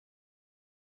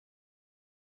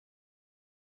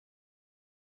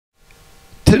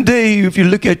Today, if you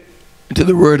look into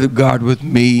the Word of God with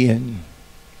me, and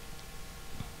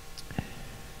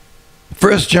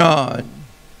 1 John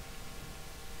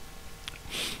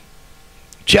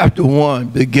chapter 1,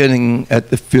 beginning at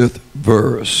the 5th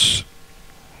verse.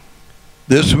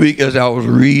 This week, as I was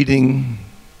reading,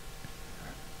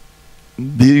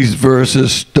 these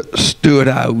verses stood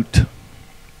out.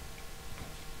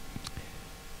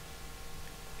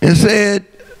 It said,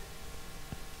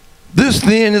 "This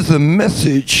then is the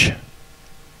message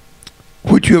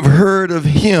which you have heard of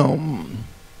him,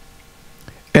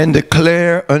 and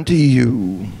declare unto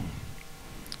you,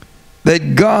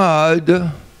 that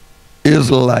God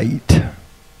is light,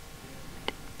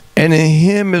 and in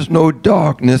him is no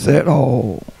darkness at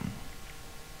all.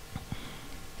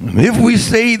 If we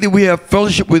say that we have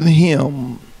fellowship with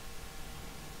him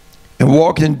and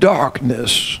walk in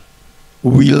darkness,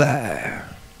 we lie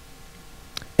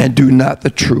and do not the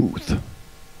truth.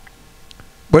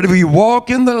 But if we walk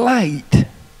in the light,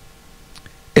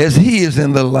 as he is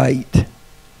in the light,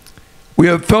 we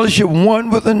have fellowship one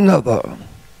with another,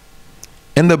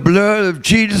 and the blood of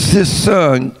Jesus, his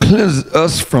son, cleanses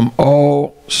us from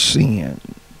all sin."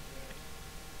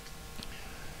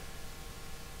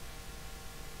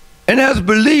 And as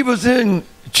believers in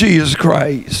Jesus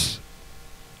Christ,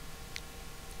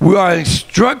 we are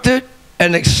instructed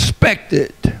and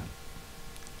expected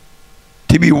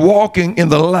to be walking in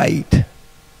the light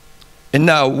and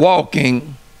not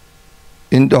walking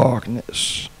in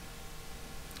darkness.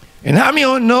 And how many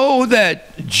of you know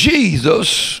that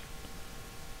Jesus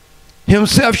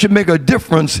himself should make a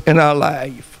difference in our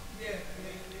life?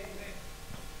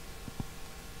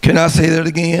 Can I say that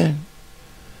again?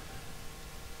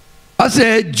 I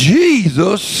said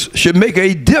Jesus should make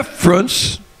a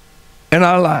difference in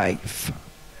our life.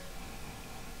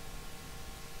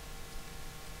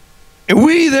 And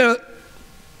we that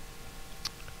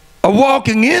are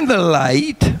walking in the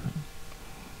light,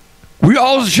 we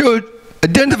also should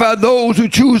identify those who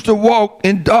choose to walk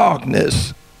in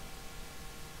darkness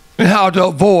and how to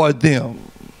avoid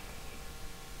them.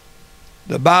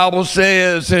 The Bible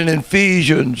says in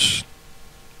Ephesians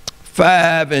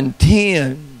 5 and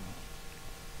 10,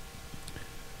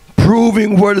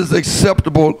 proving what is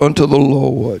acceptable unto the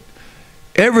Lord.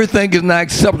 Everything is not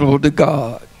acceptable to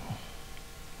God.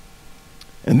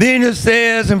 And then it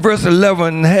says in verse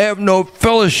 11, have no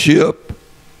fellowship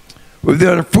with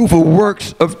the unfruitful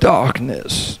works of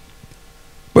darkness,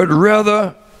 but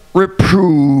rather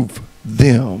reprove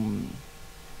them.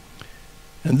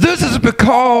 And this is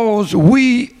because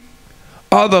we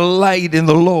are the light in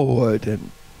the Lord,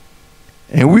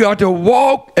 and we are to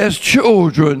walk as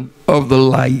children of the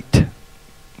light.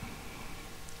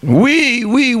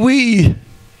 We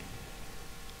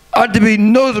are to be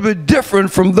noticeably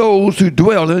different from those who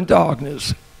dwell in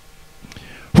darkness.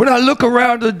 When I look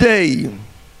around today,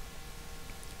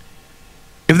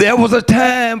 if there was a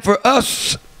time for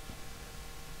us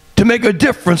to make a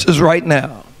difference, is right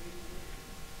now.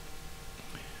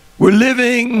 We're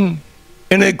living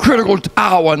in a critical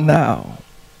hour now.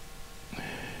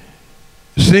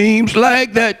 Seems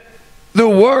like that the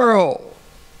world,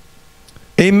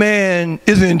 amen,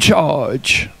 is in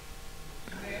charge.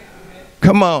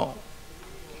 Come on.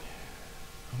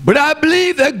 But I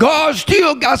believe that God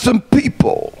still got some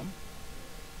people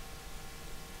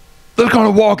that's going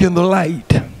to walk in the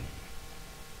light.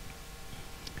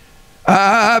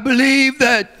 I believe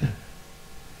that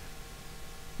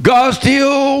God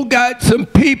still got some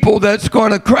people that's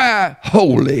going to cry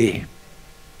holy.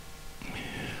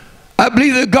 I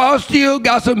believe that God still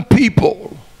got some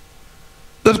people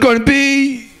that's going to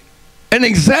be an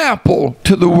example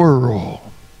to the world.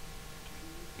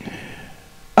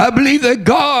 I believe that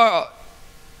God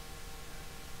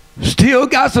still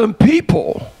got some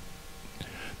people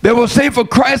that will say, for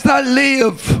Christ I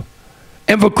live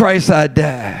and for Christ I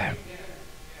die.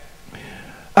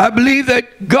 I believe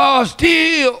that God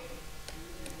still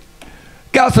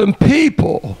got some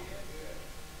people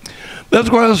that's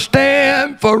going to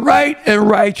stand for right and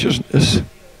righteousness.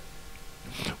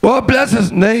 Well, bless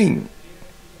his name.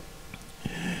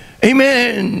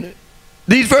 Amen.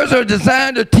 These verses are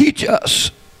designed to teach us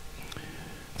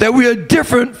that we are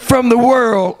different from the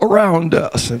world around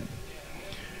us.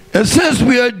 And since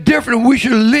we are different, we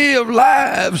should live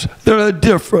lives that are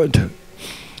different.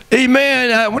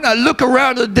 Amen. When I look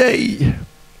around today,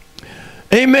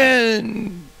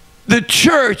 amen, the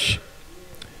church,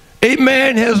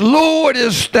 amen, has lowered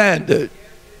its standard.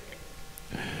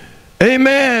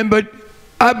 Amen. But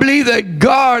I believe that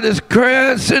God is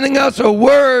sending us a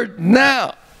word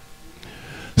now,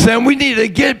 saying we need to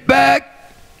get back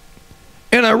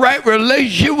in a right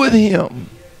relationship with him.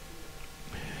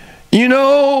 You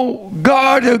know,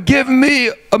 God has given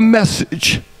me a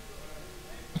message.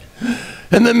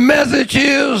 And the message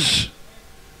is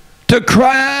to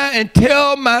cry and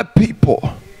tell my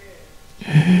people,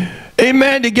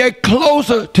 amen, to get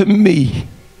closer to me.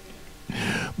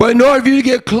 But in order for you to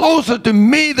get closer to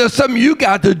me, there's something you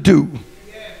got to do.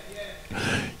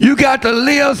 You got to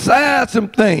lay aside some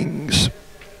things.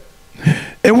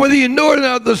 And whether you know it or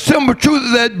not, the simple truth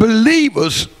is that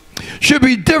believers should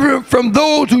be different from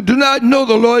those who do not know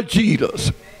the Lord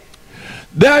Jesus.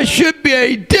 There should be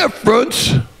a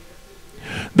difference.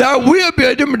 There will be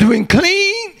a difference between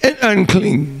clean and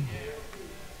unclean.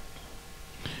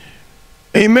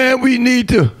 Amen. We need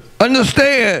to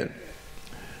understand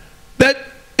that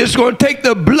it's going to take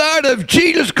the blood of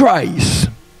Jesus Christ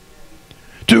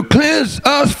to cleanse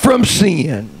us from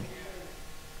sin.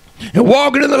 And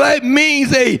walking in the light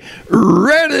means a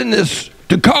readiness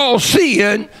to call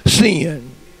sin,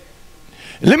 sin.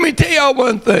 And let me tell y'all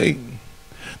one thing.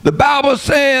 The Bible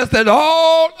says that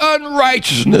all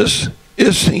unrighteousness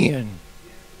is sin.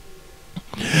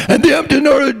 And them to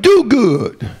know to do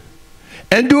good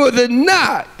and do it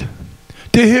not,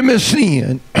 to him is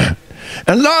sin. And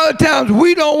a lot of times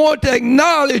we don't want to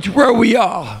acknowledge where we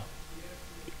are.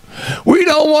 We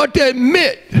don't want to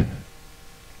admit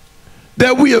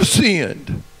that we have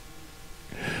sinned.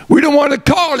 We don't want to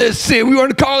call it sin. We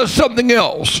want to call it something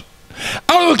else.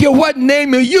 I don't care what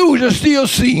name you use, it's still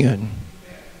sin.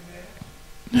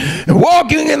 And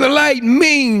walking in the light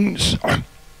means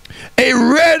a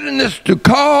readiness to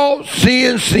call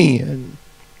sin, sin.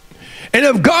 And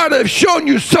if God has shown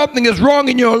you something is wrong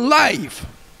in your life,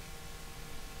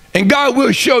 and God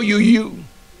will show you you.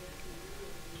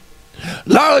 A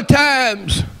lot of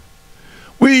times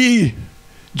we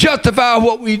justify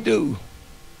what we do.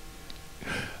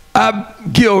 I'm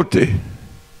guilty.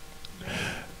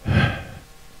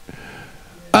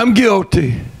 I'm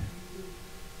guilty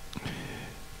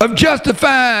of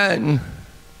justifying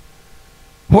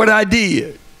what I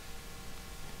did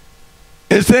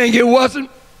and saying it wasn't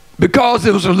because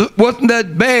it wasn't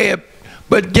that bad,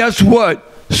 but guess what?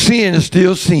 Sin is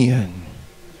still sin.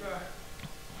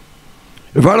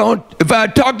 If I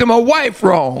talk to my wife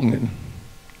wrong,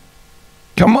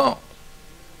 come on,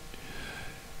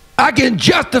 I can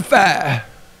justify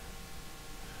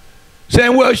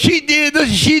saying, well, she did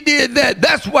this, she did that.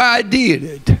 That's why I did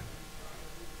it.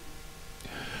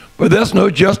 But that's no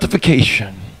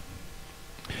justification.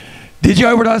 Did you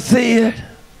hear what I said?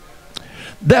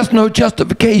 That's no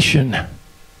justification.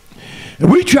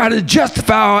 And we try to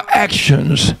justify our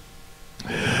actions.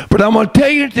 But I'm going to tell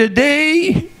you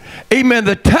today, amen,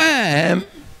 the time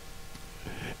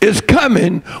is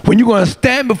coming when you're going to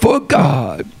stand before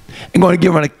God and going to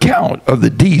give an account of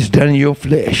the deeds done in your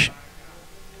flesh.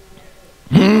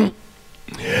 Walking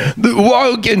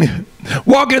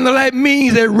in the light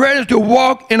means that readiness to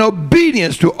walk in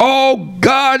obedience to all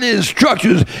God's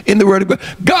instructions in the Word of God.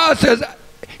 God says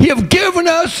He has given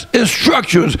us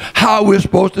instructions how we're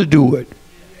supposed to do it.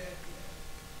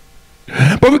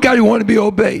 But we got to want to be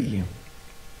obeyed.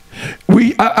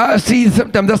 I see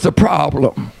sometimes that's a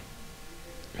problem.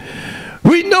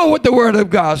 We know what the Word of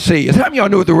God says. How many of y'all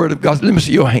know what the Word of God says? Let me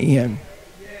see your hand.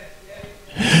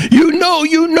 You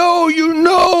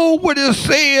know what it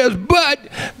says, but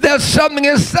there's something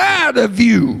inside of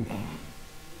you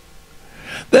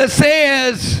that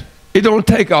says it don't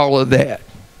take all of that.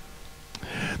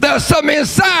 There's something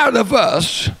inside of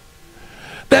us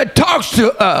that talks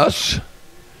to us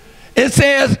and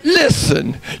says,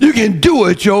 listen, you can do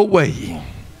it your way.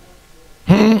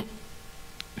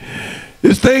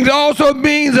 This thing also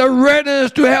means a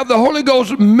readiness to have the Holy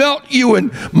Ghost melt you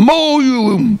and mold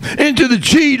you into the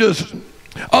Jesus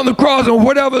on the cross and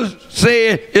whatever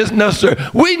said is necessary.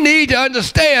 We need to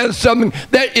understand something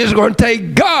that is going to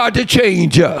take God to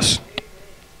change us.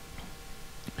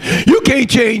 You can't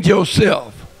change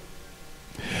yourself.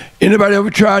 Anybody ever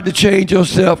tried to change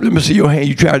yourself? Let me see your hand.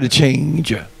 You tried to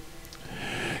change.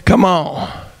 Come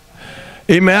on.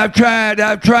 Amen.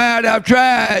 I've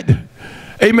tried.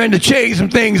 Amen, to change some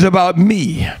things about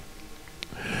me.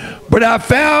 But I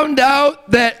found out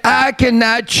that I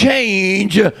cannot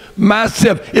change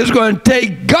myself. It's going to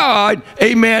take God,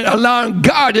 amen, allowing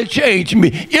God to change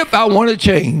me if I want to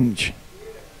change.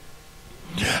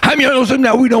 How many of you know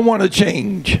sometimes we don't want to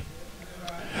change?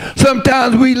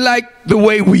 Sometimes we like the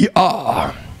way we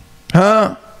are.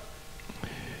 Huh?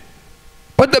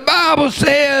 But the Bible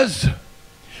says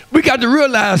we got to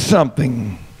realize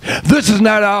something. This is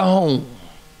not our home.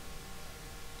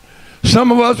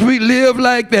 Some of us, we live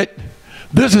like that.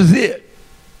 This is it.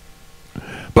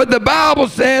 But the Bible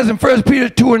says in 1 Peter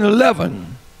 2:11,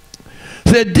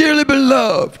 said, dearly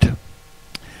beloved,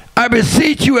 I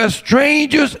beseech you as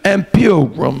strangers and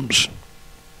pilgrims,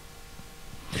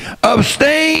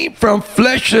 abstain from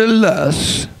fleshly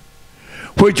lusts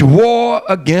which war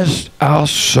against our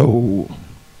soul.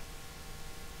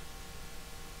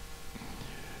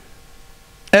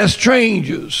 As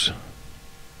strangers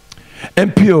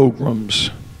and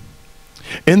pilgrims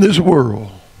in this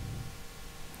world,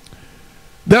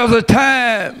 there was a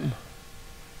time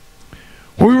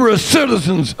we were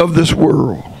citizens of this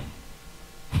world.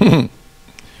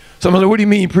 Somebody, what do you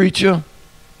mean, preacher?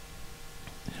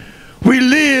 We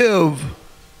live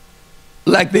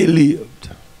like they lived.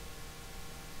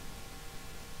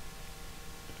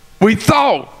 We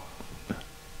thought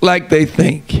like they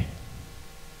think.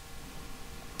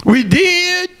 We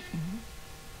did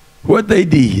what they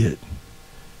did.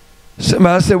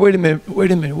 Somebody said, wait a minute,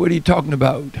 what are you talking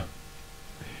about?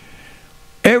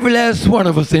 Every last one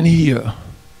of us in here,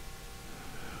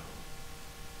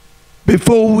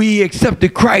 before we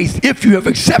accepted Christ, if you have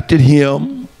accepted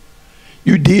him,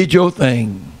 you did your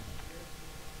thing.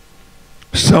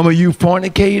 Some of you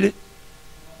fornicated.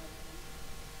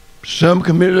 Some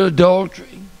committed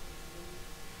adultery.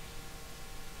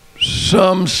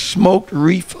 Some smoked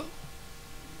reefer.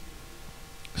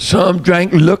 Some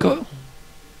drank liquor.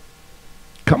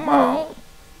 Come on.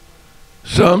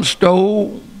 Some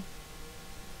stole.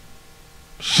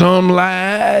 Some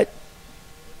lied.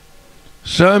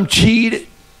 Some cheated.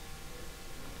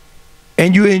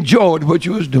 And you enjoyed what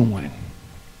you was doing.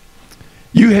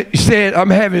 You said,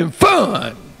 I'm having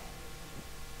fun.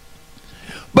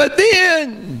 But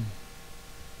then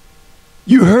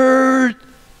you heard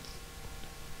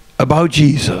about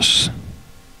Jesus.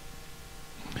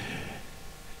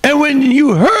 And when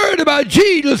you heard about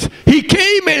Jesus, he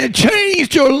came in and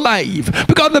changed your life.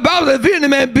 Because the Bible says, if any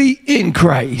man be in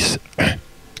Christ,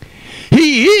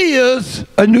 he is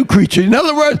a new creature. In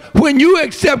other words, when you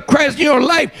accept Christ in your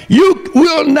life, you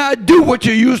will not do what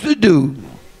you used to do.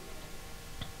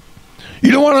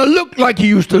 You don't want to look like you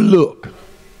used to look.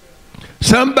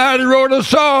 Somebody wrote a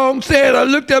song, said, I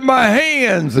looked at my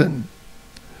hands and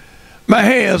my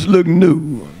hands look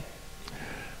new.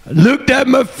 I looked at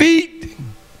my feet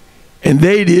and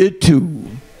they did too.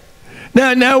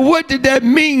 Now what did that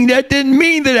mean? That didn't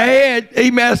mean that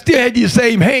I still had these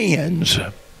same hands.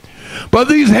 But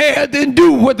these hands didn't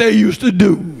do what they used to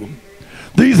do.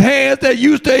 These hands that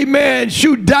used to, amen,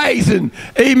 shoot dice and,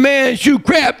 amen, shoot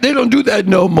crap, they don't do that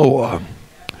no more.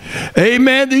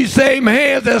 Amen, these same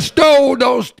hands that stole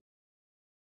don't